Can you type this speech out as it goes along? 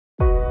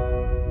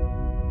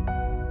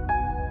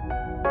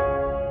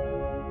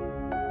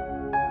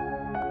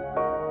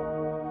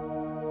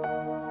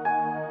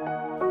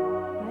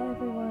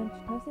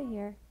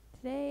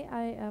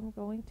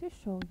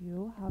show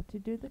you how to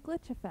do the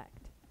glitch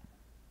effect.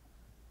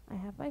 I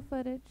have my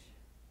footage.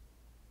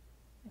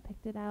 I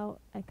picked it out.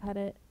 I cut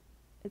it.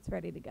 It's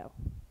ready to go.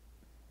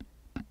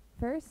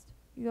 First,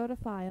 you go to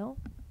File,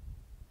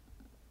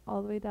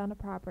 all the way down to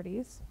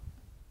Properties.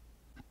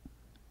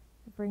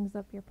 It brings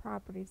up your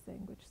Properties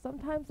thing, which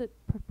sometimes it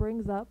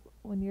brings up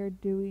when you're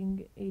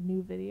doing a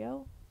new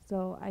video.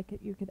 So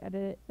you could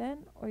edit it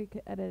then, or you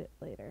could edit it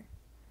later.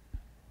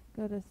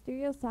 Go to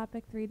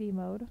Stereoscopic 3D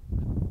mode,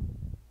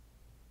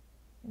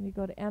 and you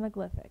go to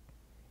Anaglyphic.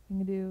 You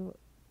can do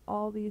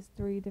all these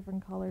 3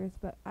 different colors,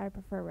 but I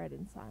prefer red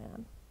and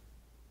cyan.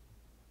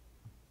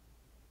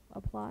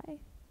 Apply.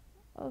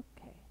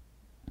 Okay.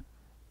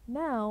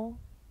 Now,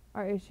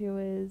 our issue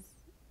is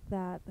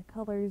that the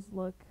colors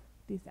look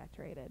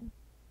desaturated.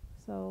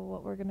 So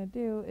what we're going to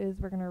do is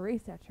we're going to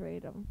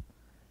resaturate them.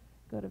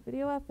 Go to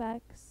Video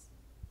FX,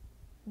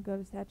 and go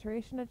to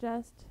Saturation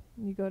Adjust,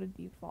 and you go to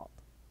Default.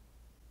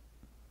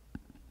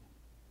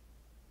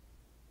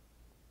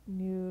 And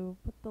you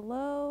put the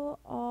low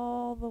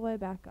all the way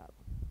back up.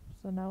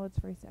 So now it's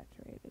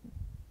resaturated.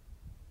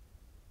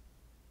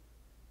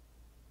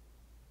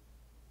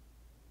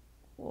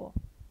 Cool.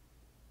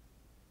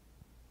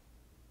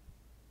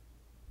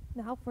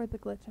 Now for the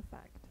glitch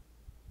effect.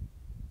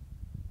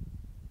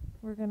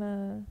 We're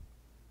gonna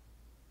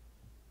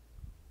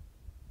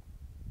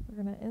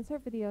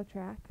insert video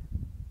track,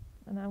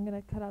 and I'm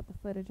gonna cut out the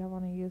footage I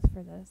want to use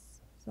for this.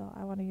 So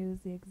I want to use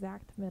the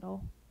exact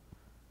middle.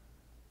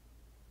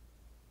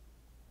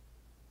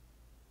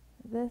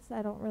 This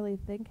I don't really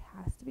think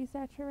has to be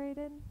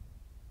saturated,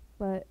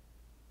 but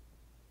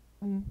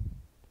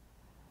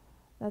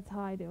that's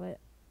how I do it.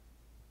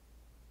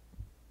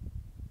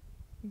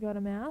 You go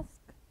to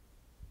Mask,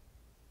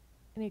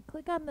 and you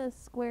click on this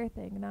square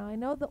thing. Now I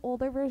know the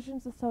older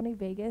versions of Sony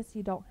Vegas,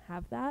 you don't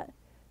have that,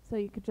 so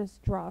you could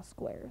just draw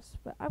squares,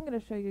 but I'm going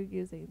to show you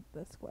using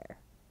the square.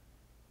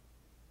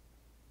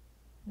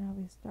 Now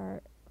we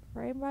start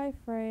frame by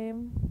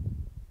frame.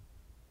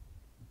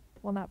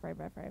 Well, not frame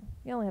by frame.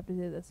 You only have to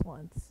do this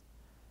once.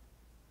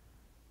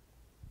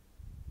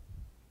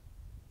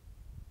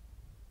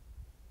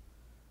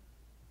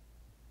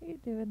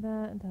 Keep doing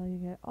that until you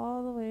get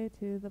all the way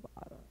to the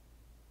bottom.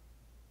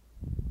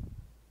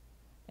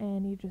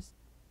 And you just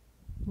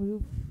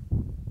move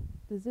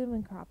the zoom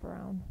and crop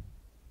around.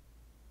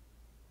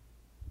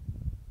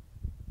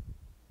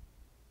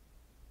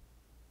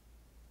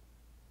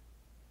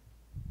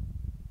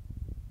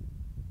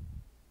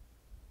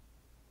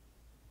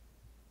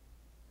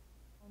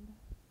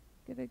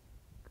 Get a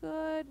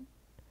good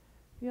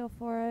feel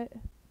for it.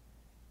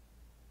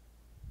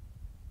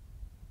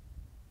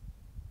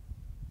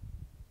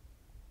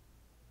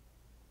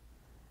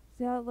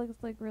 See how it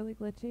looks like really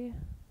glitchy?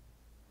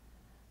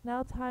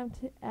 Now time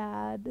to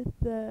add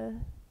the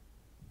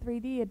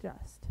 3D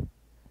adjust.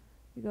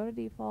 You go to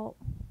default,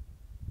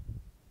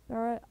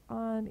 throw it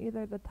on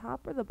either the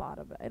top or the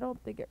bottom. I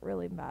don't think it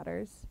really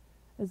matters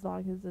as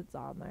long as it's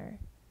on there.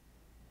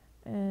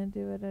 And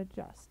do an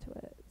adjust to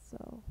it.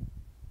 So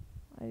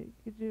I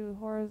could do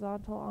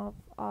horizontal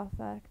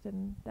effect,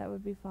 and that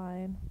would be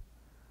fine.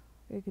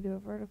 Or you could do a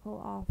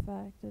vertical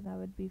effect, and that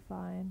would be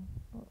fine.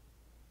 Well,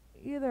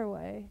 either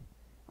way,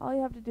 all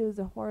you have to do is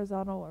a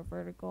horizontal or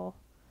vertical.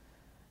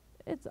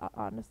 It's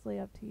honestly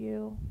up to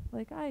you.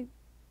 Like, I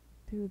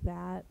do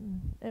that,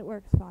 and it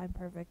works fine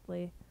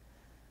perfectly.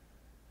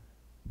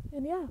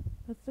 And yeah,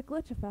 that's the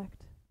glitch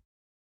effect.